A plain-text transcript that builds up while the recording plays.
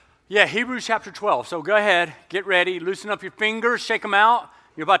Yeah, Hebrews chapter 12. So go ahead, get ready, loosen up your fingers, shake them out.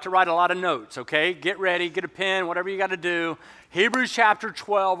 You're about to write a lot of notes, okay? Get ready, get a pen, whatever you got to do. Hebrews chapter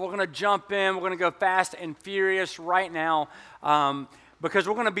 12, we're going to jump in. We're going to go fast and furious right now because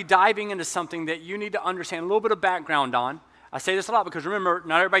we're going to be diving into something that you need to understand a little bit of background on. I say this a lot because remember,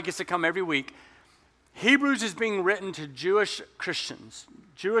 not everybody gets to come every week. Hebrews is being written to Jewish Christians,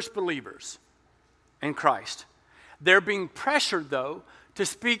 Jewish believers in Christ. They're being pressured, though, to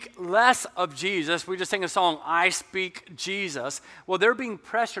speak less of Jesus. We just sang a song, I Speak Jesus. Well, they're being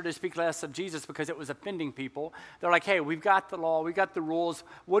pressured to speak less of Jesus because it was offending people. They're like, hey, we've got the law, we've got the rules,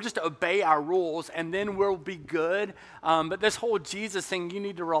 we'll just obey our rules and then we'll be good. But this whole Jesus thing, you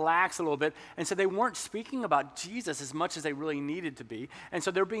need to relax a little bit. And so they weren't speaking about Jesus as much as they really needed to be. And so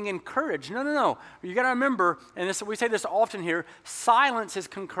they're being encouraged. No. You got to remember, and we say this often here, silence is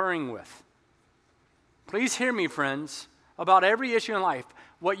concurring with. Please hear me, friends. About every issue in life,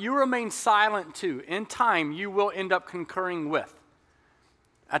 what you remain silent to, in time, you will end up concurring with.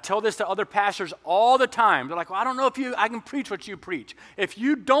 I tell this to other pastors all the time. They're like, well, I don't know if I can preach what you preach. If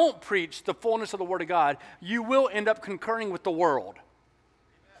you don't preach the fullness of the Word of God, you will end up concurring with the world.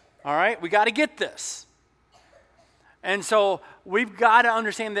 All right? We got to get this. And so we've got to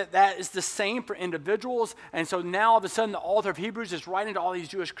understand that that is the same for individuals. And so now all of a sudden the author of Hebrews is writing to all these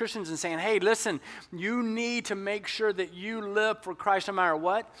Jewish Christians and saying, hey, listen, you need to make sure that you live for Christ no matter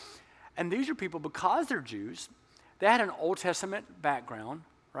what. And these are people, because they're Jews, they had an Old Testament background,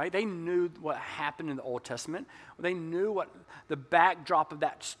 right? They knew what happened in the Old Testament. They knew what the backdrop of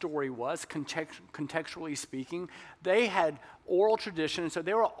that story was, contextually speaking. They had oral tradition, and so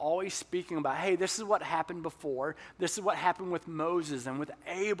they were always speaking about, hey, this is what happened before. This is what happened with Moses and with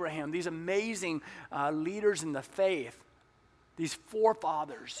Abraham, these amazing leaders in the faith, these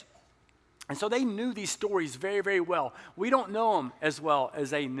forefathers. And so they knew these stories very, very well. We don't know them as well as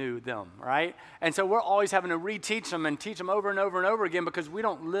they knew them, right? And so we're always having to reteach them and teach them over and over and over again because we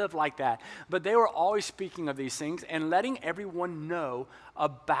don't live like that. But they were always speaking of these things and letting everyone know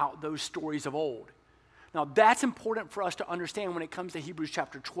about those stories of old. Now, that's important for us to understand when it comes to Hebrews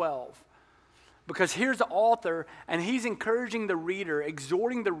chapter 12. Because here's the author, and he's encouraging the reader,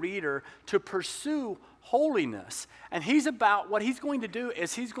 exhorting the reader to pursue holiness. And what he's going to do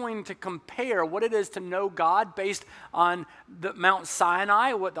is he's going to compare what it is to know God based on the Mount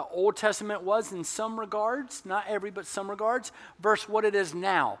Sinai, what the Old Testament was in some regards, not every, but some regards, versus what it is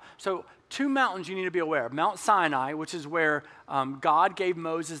now. So 2 mountains you need to be aware of. Mount Sinai, which is where God gave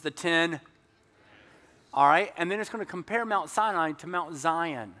Moses the 10. All right, and then it's going to compare Mount Sinai to Mount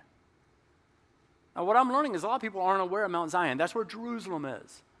Zion. Now, what I'm learning is a lot of people aren't aware of Mount Zion. That's where Jerusalem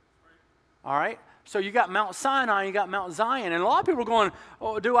is. All right? So you got Mount Sinai, you got Mount Zion. And a lot of people are going,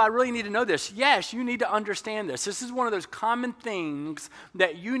 oh, do I really need to know this? Yes, you need to understand this. This is one of those common things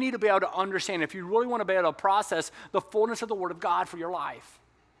that you need to be able to understand if you really want to be able to process the fullness of the Word of God for your life.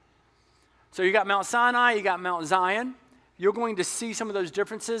 So you got Mount Sinai, you got Mount Zion. You're going to see some of those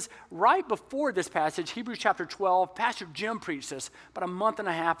differences. Right before this passage, Hebrews chapter 12, Pastor Jim preached this about a month and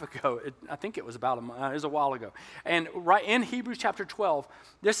a half ago. I think it was about a month, it was a while ago. And right in Hebrews chapter 12,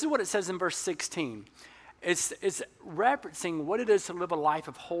 this is what it says in verse 16. It's referencing what it is to live a life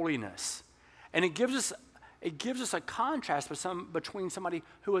of holiness. And it gives us a contrast between somebody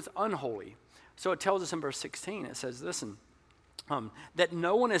who is unholy. So it tells us in verse 16, it says, listen, that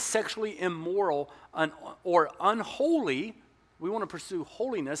no one is sexually immoral or unholy. We want to pursue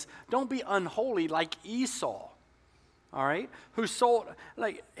holiness. Don't be unholy like Esau, all right? Who sold,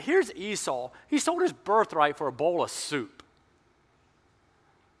 here's Esau. He sold his birthright for a bowl of soup,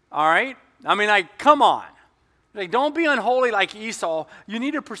 all right? I mean, come on. Don't be unholy like Esau. You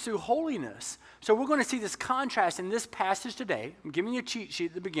need to pursue holiness. So we're going to see this contrast in this passage today. I'm giving you a cheat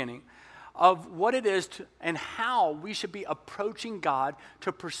sheet at the beginning of what it is and how we should be approaching God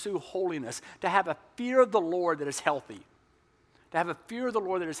to pursue holiness, to have a fear of the Lord that is healthy. To have a fear of the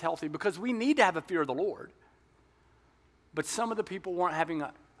Lord that is healthy, because we need to have a fear of the Lord. But some of the people weren't having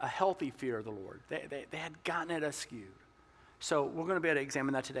a healthy fear of the Lord. They had gotten it askewed. So we're going to be able to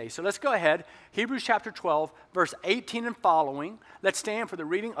examine that today. So let's go ahead. Hebrews chapter 12, verse 18 and following. Let's stand for the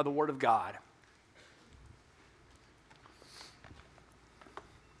reading of the Word of God.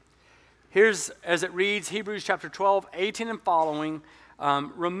 Here's, as it reads, Hebrews chapter 12, 18 and following.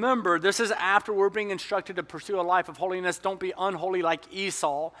 Remember, this is after we're being instructed to pursue a life of holiness. Don't be unholy like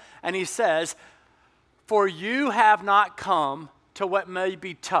Esau. And he says, for you have not come to what may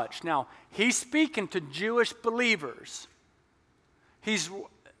be touched. Now, he's speaking to Jewish believers.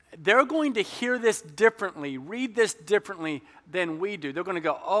 they're going to hear this differently, read this differently than we do. They're going to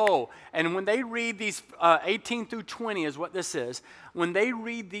go, oh, and when they read these 18 through 20 is what this is. When they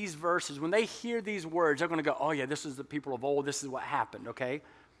read these verses, when they hear these words, they're going to go, oh yeah, this is the people of old. This is what happened, okay?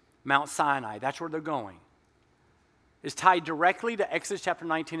 Mount Sinai, that's where they're going. It's tied directly to Exodus chapter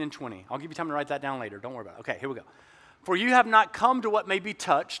 19 and 20. I'll give you time to write that down later. Don't worry about it. Okay, here we go. For you have not come to what may be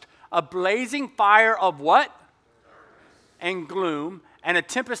touched, a blazing fire of what? And gloom, and a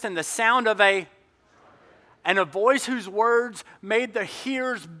tempest and the sound of and a voice whose words made the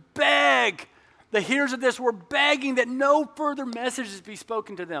hearers beg. The hearers of this were begging that no further messages be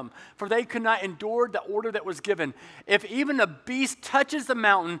spoken to them, for they could not endure the order that was given. If even a beast touches the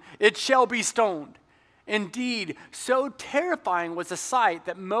mountain, it shall be stoned. Indeed, so terrifying was the sight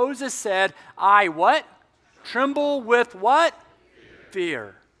that Moses said, I what? Tremble with what?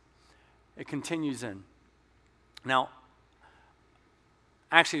 Fear. It continues in. Now,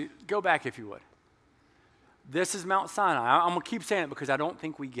 actually, go back if you would. This is Mount Sinai. I'm going to keep saying it because I don't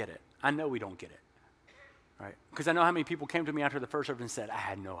think we get it. I know we don't get it. Right? Because I know how many people came to me after the first service and said, I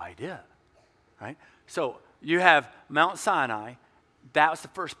had no idea. Right? So you have Mount Sinai. That was the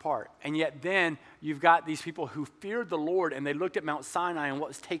first part. And yet then you've got these people who feared the Lord and they looked at Mount Sinai and what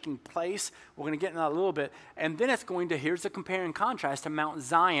was taking place. We're going to get into that a little bit. And then it's going to, here's the compare and contrast to Mount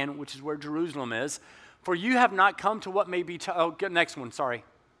Zion, which is where Jerusalem is. For you have not come to what may be, next one, sorry.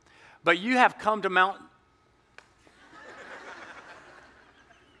 But you have come to Mount.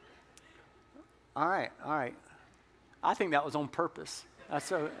 All right. I think that was on purpose.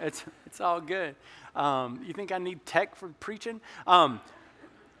 So it's all good. You think I need tech for preaching?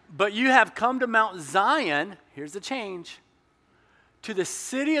 But you have come to Mount Zion, here's the change, to the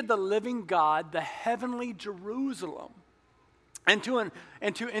city of the living God, the heavenly Jerusalem, and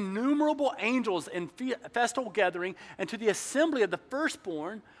to innumerable angels in festal gathering, and to the assembly of the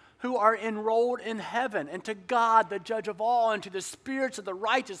firstborn who are enrolled in heaven, and to God, the judge of all, and to the spirits of the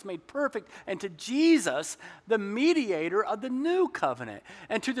righteous made perfect, and to Jesus, the mediator of the new covenant,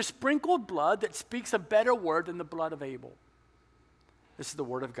 and to the sprinkled blood that speaks a better word than the blood of Abel. This is the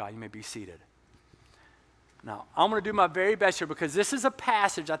word of God. You may be seated. Now, I'm going to do my very best here because this is a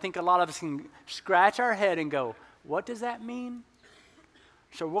passage I think a lot of us can scratch our head and go, what does that mean?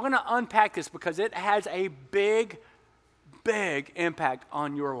 So we're going to unpack this because it has a big impact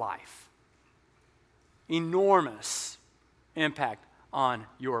on your life. Enormous impact on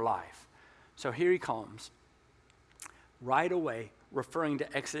your life. So here he comes. Right away, referring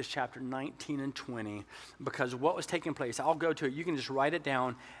to Exodus chapter 19 and 20, because what was taking place, I'll go to it. You can just write it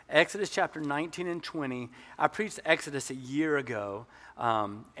down. Exodus chapter 19 and 20. I preached Exodus a year ago,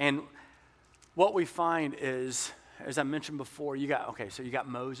 and what we find is, as I mentioned before, you got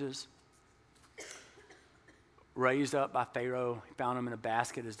Moses, raised up by Pharaoh. He found him in a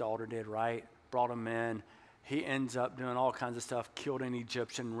basket, his daughter did, right? Brought him in. He ends up doing all kinds of stuff, killed an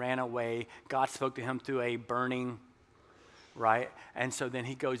Egyptian, ran away. God spoke to him through a burning, right? And so then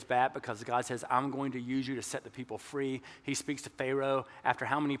he goes back because God says, I'm going to use you to set the people free. He speaks to Pharaoh after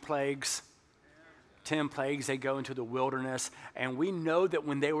how many plagues? 10 plagues. They go into the wilderness. And we know that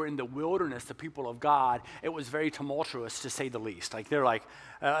when they were in the wilderness, the people of God, it was very tumultuous to say the least. Like they're like,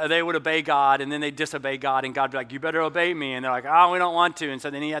 they would obey God and then they disobey God and God would be like, you better obey me. And they're like, oh, we don't want to. And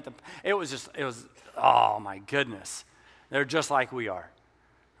so then he had to, it was, oh my goodness. They're just like we are.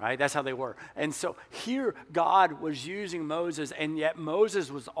 Right? That's how they were. And so here God was using Moses, and yet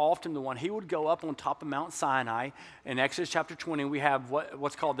Moses was often the one. He would go up on top of Mount Sinai. In Exodus chapter 20, we have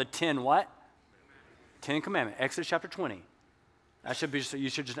what's called the 10 what? 10 Commandments. Exodus chapter 20. That should be, so you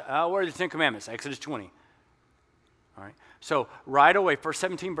should just, where are the 10 Commandments? Exodus 20. All right. So right away, first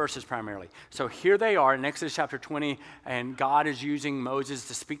 17 verses primarily. So here they are in Exodus chapter 20, and God is using Moses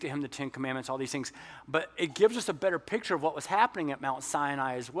to speak to him the 10 Commandments, all these things. But it gives us a better picture of what was happening at Mount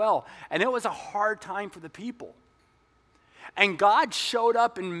Sinai as well. And it was a hard time for the people. And God showed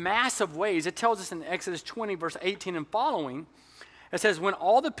up in massive ways. It tells us in Exodus 20, verse 18 and following, it says, when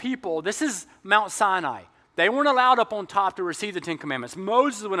all the people, this is Mount Sinai, they weren't allowed up on top to receive the 10 Commandments.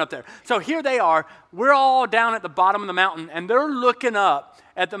 Moses went up there. So here they are. We're all down at the bottom of the mountain, and they're looking up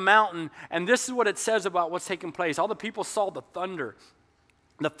at the mountain, and this is what it says about what's taking place. All the people saw the thunder,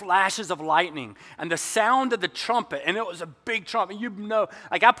 the flashes of lightning, and the sound of the trumpet, and it was a big trumpet. You know,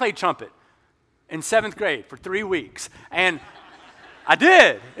 like I played trumpet in 7th grade for 3 weeks, and I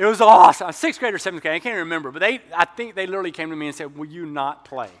did. It was awesome. 6th grade or 7th grade, I can't remember, but I think they literally came to me and said, will you not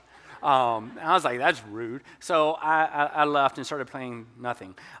play? And I was like, that's rude. So I left and started playing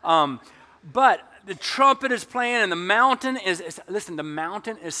nothing. But the trumpet is playing and the mountain is, listen, the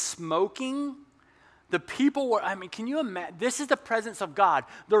mountain is smoking. The people were, can you imagine? This is the presence of God.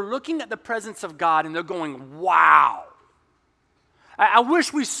 They're looking at the presence of God and they're going, wow. I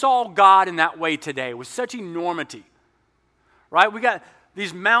wish we saw God in that way today with such enormity, right? We got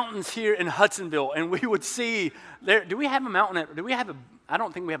these mountains here in Hudsonville, and we would see there. Do we have a mountain? I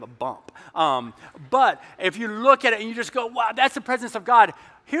don't think we have a bump. But if you look at it and you just go, wow, that's the presence of God.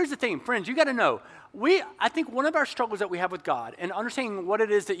 Here's the thing, friends, you got to know. I think one of our struggles that we have with God and understanding what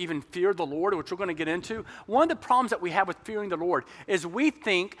it is to even fear the Lord, which we're going to get into, one of the problems that we have with fearing the Lord is we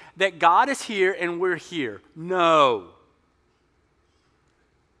think that God is here and we're here. No.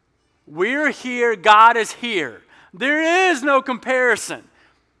 We're here, God is here. There is no comparison.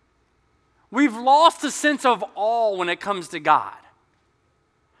 We've lost a sense of awe when it comes to God.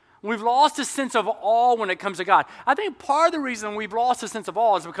 We've lost a sense of awe when it comes to God. I think part of the reason we've lost a sense of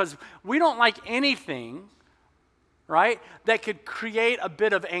awe is because we don't like anything, right, that could create a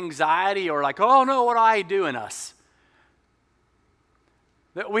bit of anxiety or like, oh no, what do I do in us?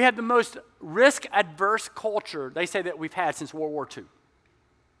 We have the most risk-adverse culture, they say, that we've had since World War II.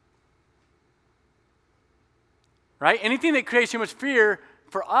 Right? Anything that creates too much fear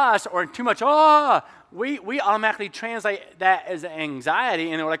for us or too much, we automatically translate that as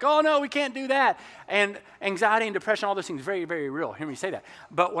anxiety, and we're like, oh no, we can't do that. And anxiety and depression, all those things, very, very real. Hear me say that.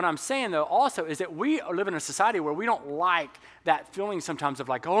 But what I'm saying though also is that we live in a society where we don't like that feeling sometimes of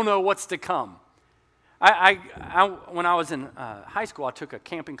like, oh no, what's to come? When I was in high school, I took a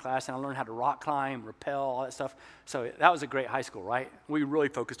camping class and I learned how to rock climb, rappel, all that stuff. So that was a great high school, right? We really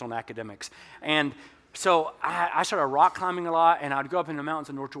focused on academics. And so I started rock climbing a lot, and I'd go up in the mountains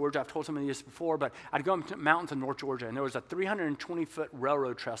of North Georgia. I've told some of this before, but I'd go up to the mountains of North Georgia, and there was a 320-foot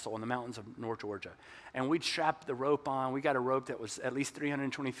railroad trestle in the mountains of North Georgia. And we'd strap the rope on. We got a rope that was at least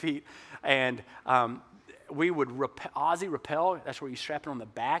 320 feet, and we would Aussie rappel. That's where you strap it on the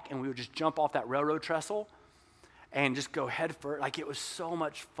back, and we would just jump off that railroad trestle and just go head first. Like, it was so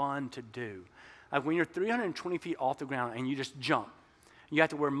much fun to do. Like, when you're 320 feet off the ground and you just jump, you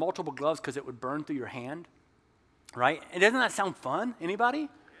have to wear multiple gloves because it would burn through your hand, right? And doesn't that sound fun? Anybody?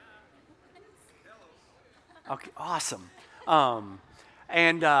 Okay, awesome.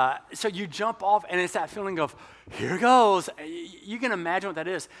 So you jump off, and it's that feeling of, here goes. You can imagine what that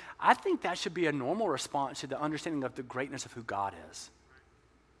is. I think that should be a normal response to the understanding of the greatness of who God is.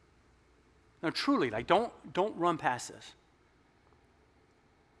 No, truly, like, don't run past this.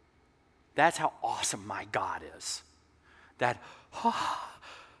 That's how awesome my God is. That,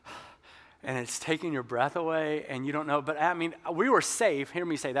 and it's taking your breath away, and you don't know. But I mean, we were safe. Hear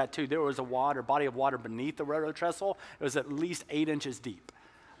me say that too. There was a body of water beneath the railroad trestle. It was at least 8 inches deep.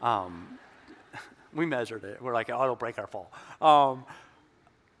 We measured it. We're like, oh, it'll break our fall.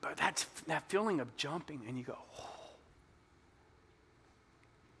 But that's that feeling of jumping, and you go, oh.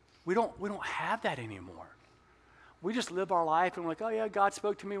 We don't have that anymore. We just live our life, and we're like, oh yeah, God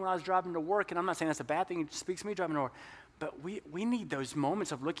spoke to me when I was driving to work, and I'm not saying that's a bad thing. He speaks to me driving to work. But we need those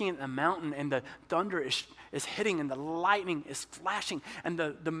moments of looking at the mountain, and the thunder is hitting, and the lightning is flashing, and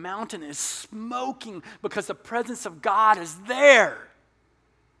the mountain is smoking because the presence of God is there.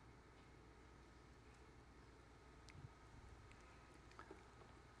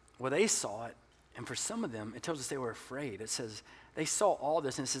 Well, they saw it, and for some of them, it tells us they were afraid. It says they saw all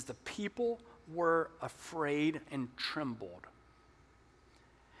this, and it says the people were afraid and trembled.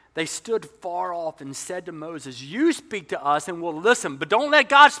 They stood far off and said to Moses, you speak to us and we'll listen, but don't let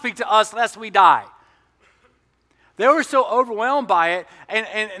God speak to us lest we die. They were so overwhelmed by it,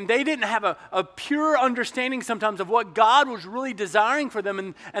 and they didn't have a pure understanding sometimes of what God was really desiring for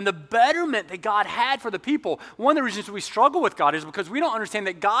them and the betterment that God had for the people. One of the reasons we struggle with God is because we don't understand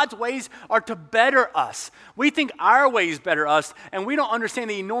that God's ways are to better us. We think our ways better us, and we don't understand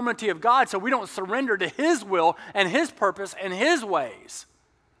the enormity of God, so we don't surrender to His will and His purpose and His ways.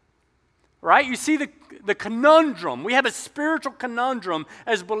 Right? You see the conundrum. We have a spiritual conundrum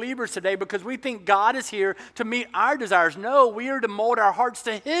as believers today because we think God is here to meet our desires. No, we are to mold our hearts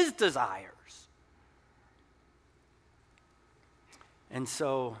to His desires. And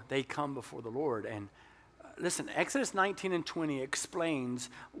so they come before the Lord. And listen, Exodus 19 and 20 explains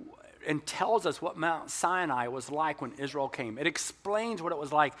and tells us what Mount Sinai was like when Israel came. It explains what it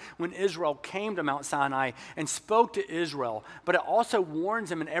was like when Israel came to Mount Sinai and spoke to Israel, but it also warns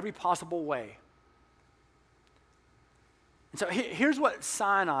them in every possible way. And so here's what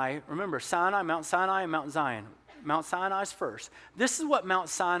Sinai, remember Sinai, Mount Sinai, and Mount Zion. Mount Sinai is first. This is what Mount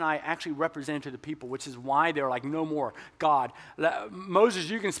Sinai actually represented to the people, which is why they're like, no more, God.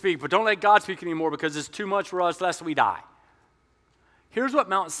 Moses, you can speak, but don't let God speak anymore because it's too much for us lest we die. Here's what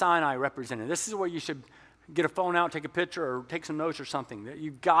Mount Sinai represented. This is where you should get a phone out, take a picture, or take some notes or something.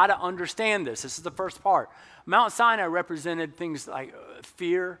 You've got to understand this. This is the first part. Mount Sinai represented things like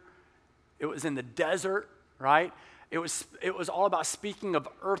fear. It was in the desert, right? It was all about speaking of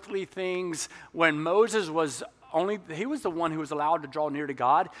earthly things. When Moses he was the one who was allowed to draw near to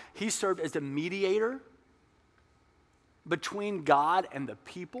God. He served as the mediator between God and the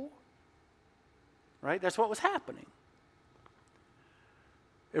people, right? That's what was happening.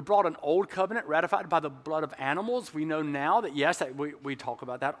 It brought an old covenant ratified by the blood of animals. We know now that, yes, we talk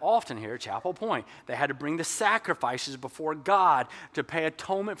about that often here at Chapel Point. They had to bring the sacrifices before God to pay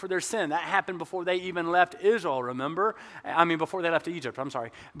atonement for their sin. That happened before they even left Israel, remember? Before they left Egypt,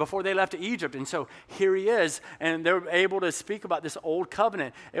 Before they left Egypt. And so here he is, and they're able to speak about this old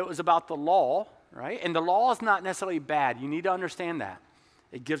covenant. It was about the law, right? And the law is not necessarily bad. You need to understand that.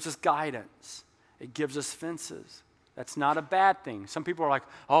 It gives us guidance. It gives us fences. That's not a bad thing. Some people are like,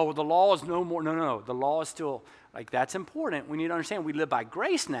 oh, well, the law is no more. No. The law is still, that's important. We need to understand we live by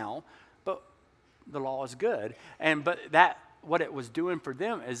grace now, but the law is good. But what it was doing for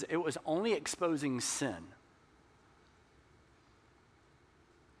them is it was only exposing sin.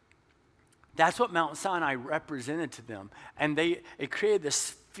 That's what Mount Sinai represented to them. And it created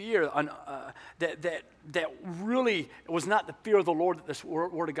this fear that really was not the fear of the Lord that this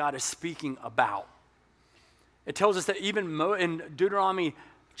Word of God is speaking about. It tells us that even in Deuteronomy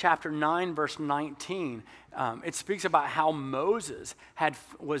chapter 9, verse 19, it speaks about how Moses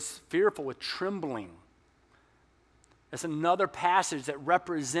was fearful with trembling. It's another passage that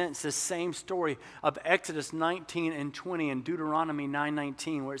represents the same story of Exodus 19 and 20 and Deuteronomy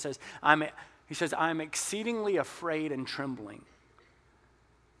 9:19, where it says, he says, I am exceedingly afraid and trembling.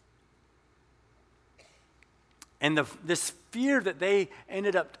 And this fear that they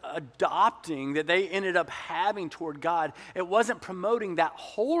ended up adopting, that they ended up having toward God, it wasn't promoting that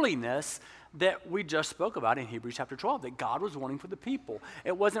holiness that we just spoke about in Hebrews chapter 12, that God was wanting for the people.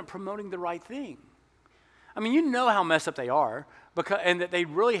 It wasn't promoting the right thing. You know how messed up they are, and that they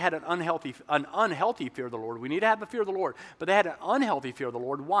really had an unhealthy fear of the Lord. We need to have a fear of the Lord, but they had an unhealthy fear of the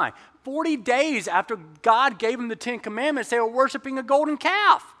Lord. Why? 40 days after God gave them the 10 Commandments, they were worshiping a golden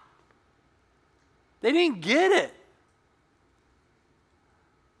calf. They didn't get it.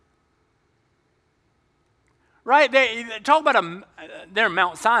 Right? They talk about they're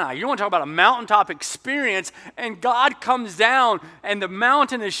Mount Sinai. You want to talk about a mountaintop experience, and God comes down, and the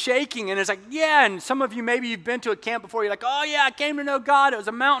mountain is shaking, and it's like, yeah, and some of you, maybe you've been to a camp before, you're like, oh yeah, I came to know God. It was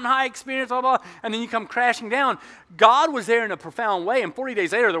a mountain high experience, blah, blah, and then you come crashing down. God was there in a profound way, and 40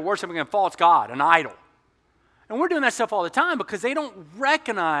 days later, they're worshiping a false god, an idol. And we're doing that stuff all the time because they don't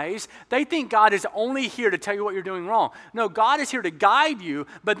recognize, they think God is only here to tell you what you're doing wrong. No, God is here to guide you,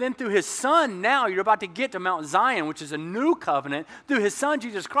 but then through his Son, now you're about to get to Mount Zion, which is a new covenant. Through his Son,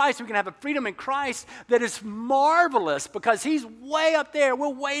 Jesus Christ, we can have a freedom in Christ that is marvelous because he's way up there, we're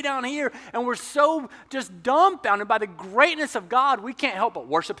way down here, and we're so just dumbfounded by the greatness of God, we can't help but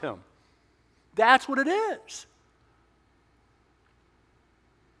worship him. That's what it is.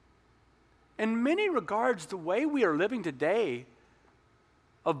 In many regards, the way we are living today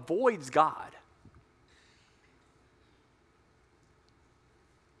avoids God.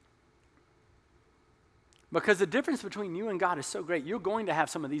 Because the difference between you and God is so great. You're going to have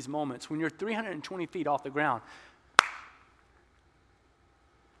some of these moments when you're 320 feet off the ground.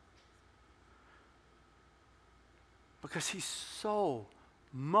 Because he's so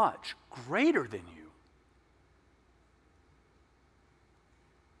much greater than you.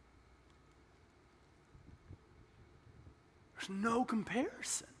 There's no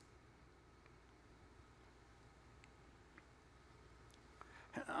comparison.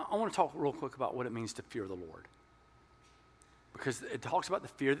 I want to talk real quick about what it means to fear the Lord. Because it talks about the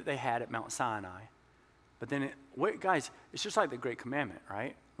fear that they had at Mount Sinai. But then, guys, it's just like the Great Commandment,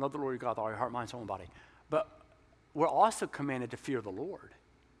 right? Love the Lord your God with all your heart, mind, soul, and body. But we're also commanded to fear the Lord.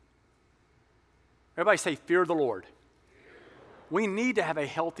 Everybody say, fear the Lord. We need to have a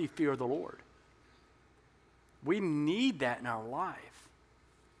healthy fear of the Lord. We need that in our life.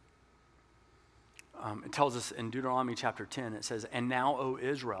 It tells us in Deuteronomy chapter 10, it says, and now, O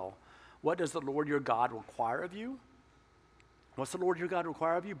Israel, what does the Lord your God require of you? What's the Lord your God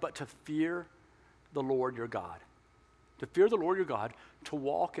require of you? But to fear the Lord your God. To fear the Lord your God, to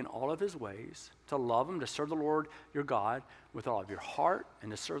walk in all of his ways, to love him, to serve the Lord your God with all of your heart,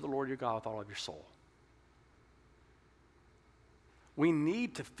 and to serve the Lord your God with all of your soul. We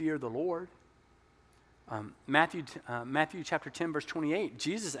need to fear the Lord. Matthew chapter 10, verse 28,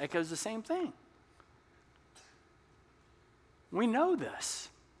 Jesus echoes the same thing. We know this.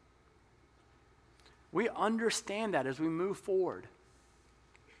 We understand that as we move forward.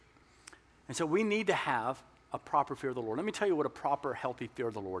 And so we need to have a proper fear of the Lord. Let me tell you what a proper, healthy fear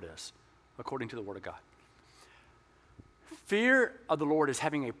of the Lord is, according to the Word of God. Fear of the Lord is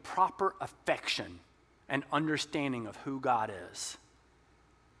having a proper affection and understanding of who God is.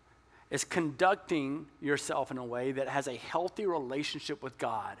 It's conducting yourself in a way that has a healthy relationship with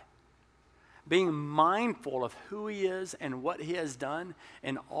God, being mindful of who He is and what He has done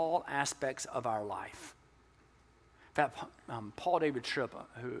in all aspects of our life. In fact, Paul David Tripp,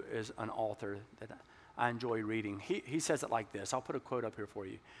 who is an author that I enjoy reading, he says it like this. I'll put a quote up here for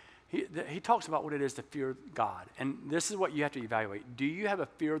you. He talks about what it is to fear God. And this is what you have to evaluate. Do you have a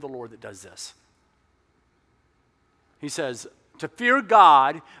fear of the Lord that does this? He says, to fear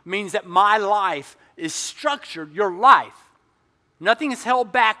God means that my life is structured, your life. Nothing is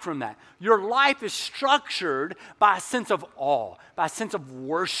held back from that. Your life is structured by a sense of awe, by a sense of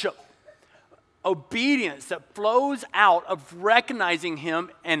worship, obedience that flows out of recognizing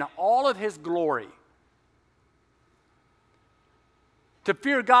Him and all of His glory. To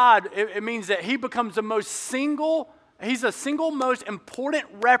fear God, it means that He's the single most important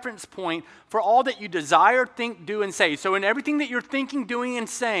reference point for all that you desire, think, do, and say. So in everything that you're thinking, doing, and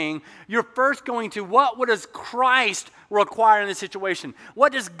saying, you're first going to what does Christ require in this situation?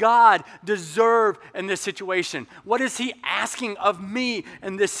 What does God deserve in this situation? What is He asking of me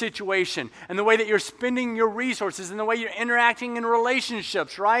in this situation? And the way that you're spending your resources, and the way you're interacting in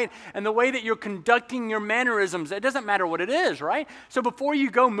relationships, right? And the way that you're conducting your mannerisms. It doesn't matter what it is, right? So before you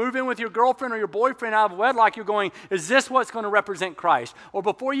go move in with your girlfriend or your boyfriend out of wedlock, you're going, is this what's going to represent Christ? Or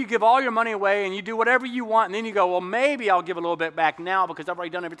before you give all your money away and you do whatever you want, and then you go, well, maybe I'll give a little bit back now because I've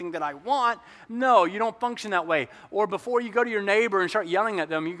already done everything that I want. No, you don't function that way. Or before you go to your neighbor and start yelling at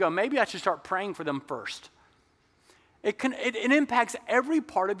them, you go, maybe I should start praying for them first. It impacts every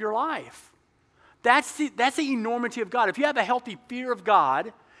part of your life. That's the enormity of God. If you have a healthy fear of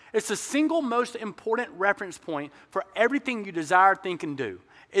God, it's the single most important reference point for everything you desire, think, and do.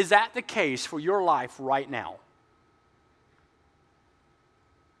 Is that the case for your life right now?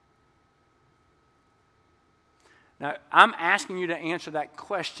 Now, I'm asking you to answer that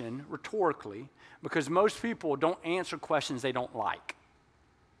question rhetorically because most people don't answer questions they don't like.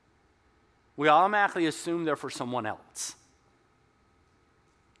 We automatically assume they're for someone else.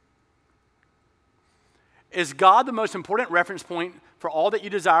 Is God the most important reference point for all that you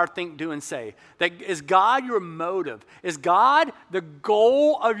desire, think, do, and say? Is God your motive? Is God the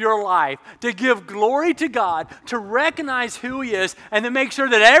goal of your life to give glory to God, to recognize who He is, and to make sure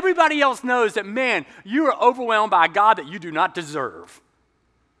that everybody else knows that, man, you are overwhelmed by a God that you do not deserve?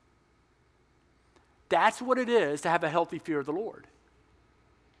 That's what it is to have a healthy fear of the Lord.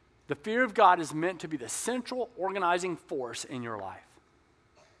 The fear of God is meant to be the central organizing force in your life.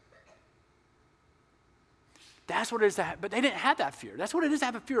 That's what it is to have, but they didn't have that fear. That's what it is to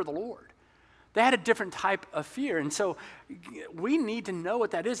have a fear of the Lord. They had a different type of fear. And so we need to know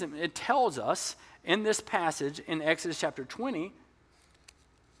what that is. And it tells us in this passage in Exodus chapter 20,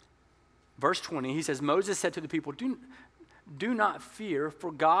 verse 20, he says, Moses said to the people, do not fear,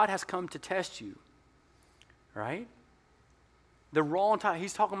 for God has come to test you. Right? The wrong time,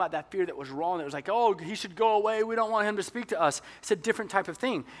 he's talking about that fear that was wrong, that was like, oh, he should go away, we don't want him to speak to us. It's a different type of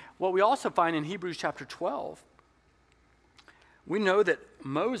thing. What we also find in Hebrews chapter 12, we know that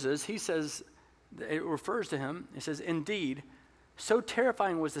Moses, he says, it refers to him, it says, indeed, so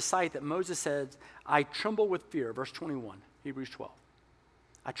terrifying was the sight that Moses said, I tremble with fear, verse 21, Hebrews 12.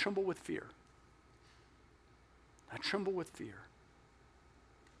 I tremble with fear. I tremble with fear.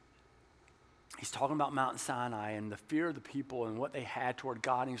 He's talking about Mount Sinai and the fear of the people and what they had toward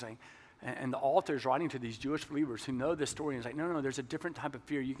God. And he's like, and the author is writing to these Jewish believers who know this story. And he's like, no, there's a different type of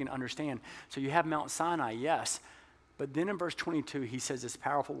fear you can understand. So you have Mount Sinai, yes. But then in verse 22, he says this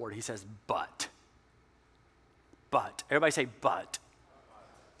powerful word. He says, but. But. Everybody say, but.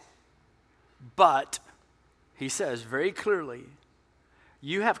 But, he says very clearly,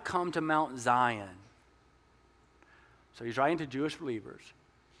 you have come to Mount Zion. So he's writing to Jewish believers.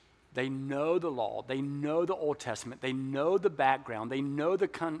 They know the law. They know the Old Testament. They know the background. They know the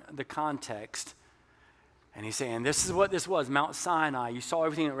context. And he's saying, this is what this was, Mount Sinai. You saw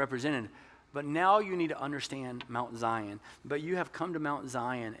everything it represented. But now you need to understand Mount Zion. But you have come to Mount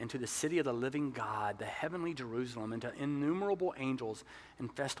Zion and to the city of the living God, the heavenly Jerusalem, and to innumerable angels in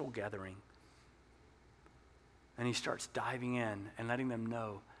festal gathering. And he starts diving in and letting them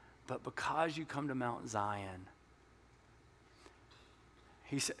know, but because you come to Mount Zion,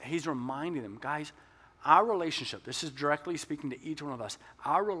 he's reminding them, guys, our relationship, this is directly speaking to each one of us,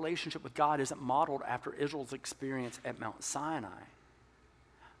 our relationship with God isn't modeled after Israel's experience at Mount Sinai.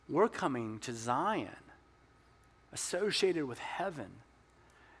 We're coming to Zion, associated with heaven.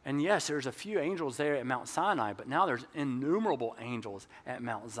 And yes, there's a few angels there at Mount Sinai, but now there's innumerable angels at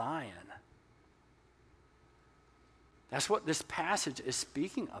Mount Zion. That's what this passage is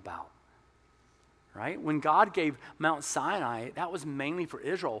speaking about, right? When God gave Mount Sinai, that was mainly for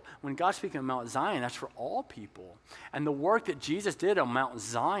Israel. When God's speaking of Mount Zion, that's for all people. And the work that Jesus did on Mount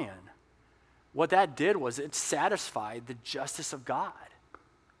Zion, what that did was it satisfied the justice of God.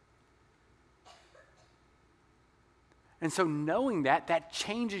 And so knowing that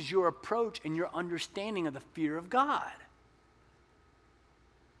changes your approach and your understanding of the fear of God.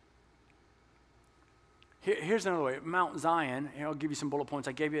 Here's another way. Mount Zion, here I'll give you some bullet points.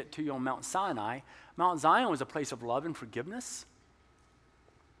 I gave it to you on Mount Sinai. Mount Zion was a place of love and forgiveness,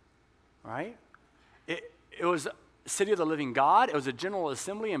 right? It was a city of the living God. It was a general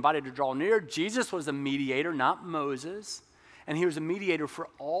assembly invited to draw near. Jesus was a mediator, not Moses. And he was a mediator for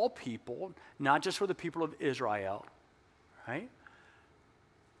all people, not just for the people of Israel, right?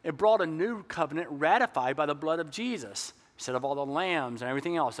 It brought a new covenant ratified by the blood of Jesus. Instead of all the lambs and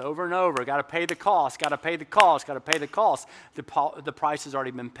everything else, over and over, got to pay the cost, got to pay the cost, got to pay the cost. The price has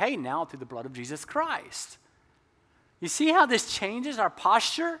already been paid now through the blood of Jesus Christ. You see how this changes our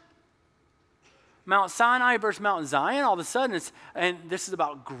posture? Mount Sinai versus Mount Zion, all of a sudden and this is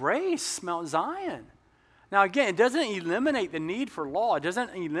about grace, Mount Zion. Now again, it doesn't eliminate the need for law. It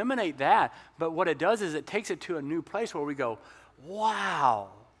doesn't eliminate that. But what it does is it takes it to a new place where we go, wow.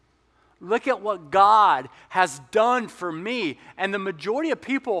 Look at what God has done for me. And the majority of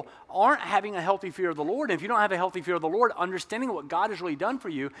people aren't having a healthy fear of the Lord. And if you don't have a healthy fear of the Lord, understanding what God has really done for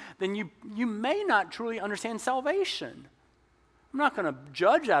you, then you may not truly understand salvation. I'm not going to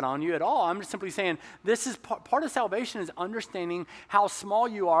judge that on you at all. I'm just simply saying this is part of salvation is understanding how small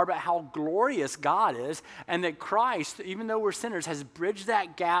you are, but how glorious God is, and that Christ, even though we're sinners, has bridged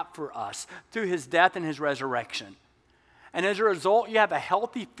that gap for us through his death and his resurrection. And as a result, you have a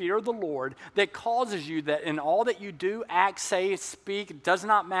healthy fear of the Lord that causes you that in all that you do, act, say, speak, it does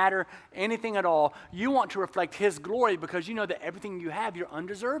not matter, anything at all, you want to reflect his glory because you know that everything you have, you're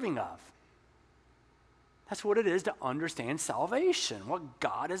undeserving of. That's what it is to understand salvation, what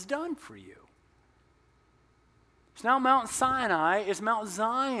God has done for you. So now Mount Sinai is Mount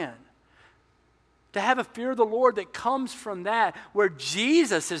Zion. To have a fear of the Lord that comes from that, where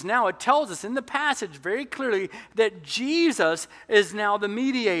Jesus is now, it tells us in the passage very clearly that Jesus is now the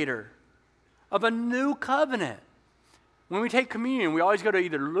mediator of a new covenant. When we take communion, we always go to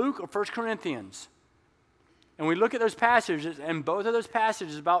either Luke or 1 Corinthians. And we look at those passages, and both of those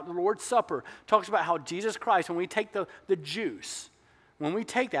passages about the Lord's Supper talks about how Jesus Christ, when we take the juice, when we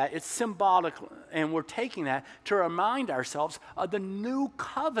take that, it's symbolic, and we're taking that to remind ourselves of the new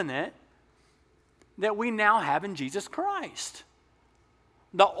covenant that we now have in Jesus Christ.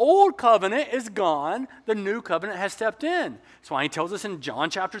 The old covenant is gone. The new covenant has stepped in. That's why he tells us in John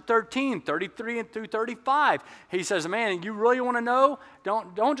chapter 13, 33 and through 35. He says, man, you really want to know?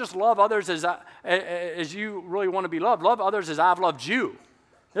 Don't just love others as you really want to be loved. Love others as I've loved you.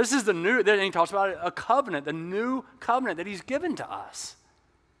 This is the new, then he talks about a covenant, the new covenant that he's given to us.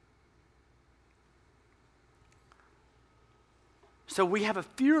 So we have a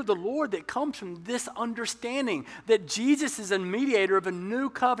fear of the Lord that comes from this understanding that Jesus is a mediator of a new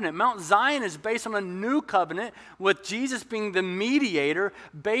covenant. Mount Zion is based on a new covenant with Jesus being the mediator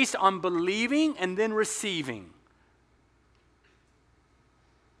based on believing and then receiving.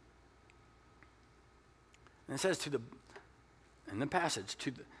 And it says in the passage,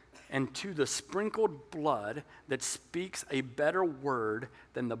 to the sprinkled blood that speaks a better word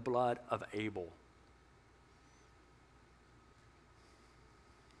than the blood of Abel.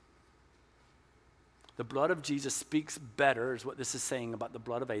 The blood of Jesus speaks better, is what this is saying about the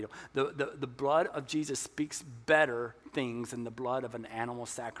blood of Abel. The blood of Jesus speaks better things than the blood of an animal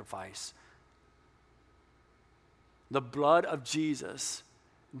sacrifice. The blood of Jesus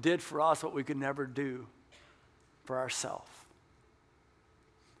did for us what we could never do for ourselves.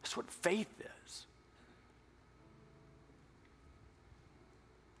 That's what faith is.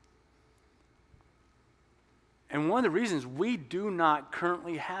 And one of the reasons we do not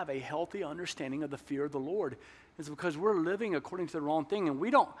currently have a healthy understanding of the fear of the Lord is because we're living according to the wrong thing. And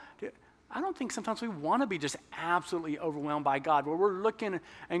I don't think sometimes we want to be just absolutely overwhelmed by God, where we're looking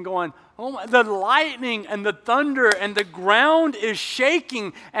and going, oh, the lightning and the thunder and the ground is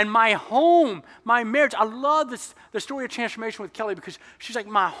shaking and my home, my marriage. I love the story of transformation with Kelly because she's like,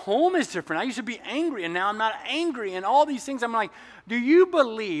 my home is different. I used to be angry and now I'm not angry and all these things. I'm like, do you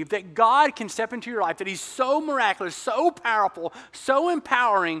believe that God can step into your life, that he's so miraculous, so powerful, so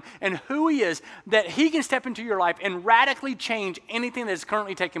empowering in who he is, that he can step into your life and radically change anything that is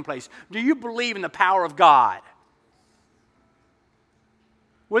currently taking place? Do you believe in the power of God?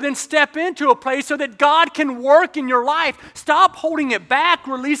 Well, then step into a place so that God can work in your life. Stop holding it back.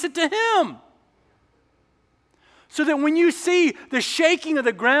 Release it to Him. So that when you see the shaking of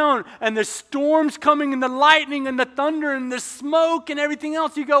the ground and the storms coming and the lightning and the thunder and the smoke and everything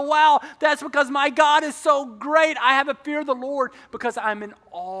else, you go, wow, that's because my God is so great. I have a fear of the Lord because I'm in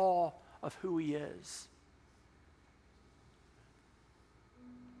awe of who He is.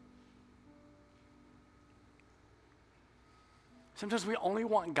 Sometimes we only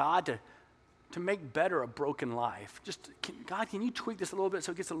want God to make better a broken life. God, can you tweak this a little bit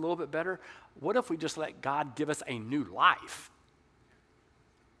so it gets a little bit better? What if we just let God give us a new life?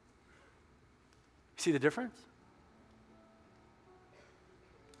 See the difference?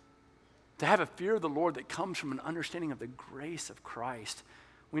 To have a fear of the Lord that comes from an understanding of the grace of Christ.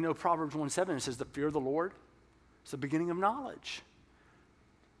 We know Proverbs 1:7, it says the fear of the Lord is the beginning of knowledge.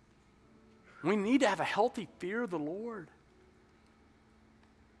 We need to have a healthy fear of the Lord.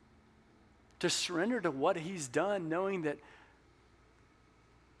 To surrender to what He's done, knowing that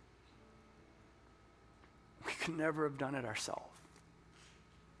we could never have done it ourselves.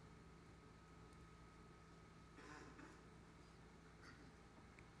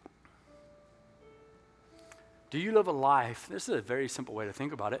 Do you live a life, this is a very simple way to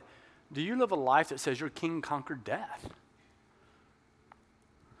think about it, do you live a life that says your King conquered death?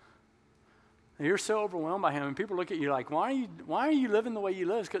 You're so overwhelmed by Him, and people look at you like, why are you living the way you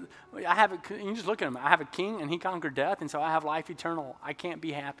live? Because you just look at Him. I have a King, and He conquered death, and so I have life eternal. I can't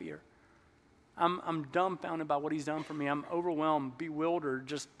be happier. I'm dumbfounded by what He's done for me. I'm overwhelmed, bewildered,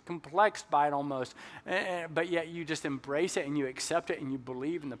 just complexed by it almost. But yet you just embrace it, and you accept it, and you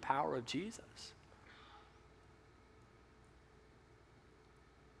believe in the power of Jesus.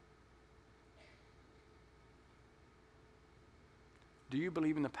 Do you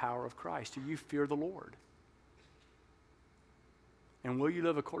believe in the power of Christ? Do you fear the Lord? And will you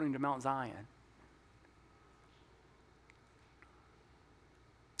live according to Mount Zion?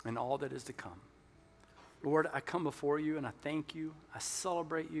 And all that is to come. Lord, I come before You and I thank You. I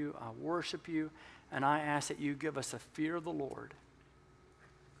celebrate You. I worship You. And I ask that You give us a fear of the Lord.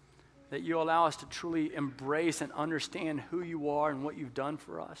 That You allow us to truly embrace and understand who You are and what You've done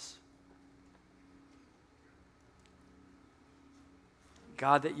for us.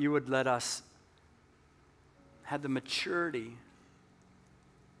 God, that You would let us have the maturity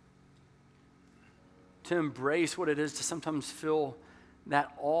to embrace what it is to sometimes feel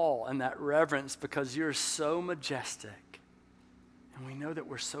that awe and that reverence because You're so majestic and we know that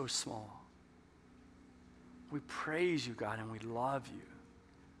we're so small. We praise You, God, and we love You.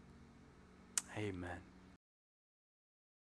 Amen.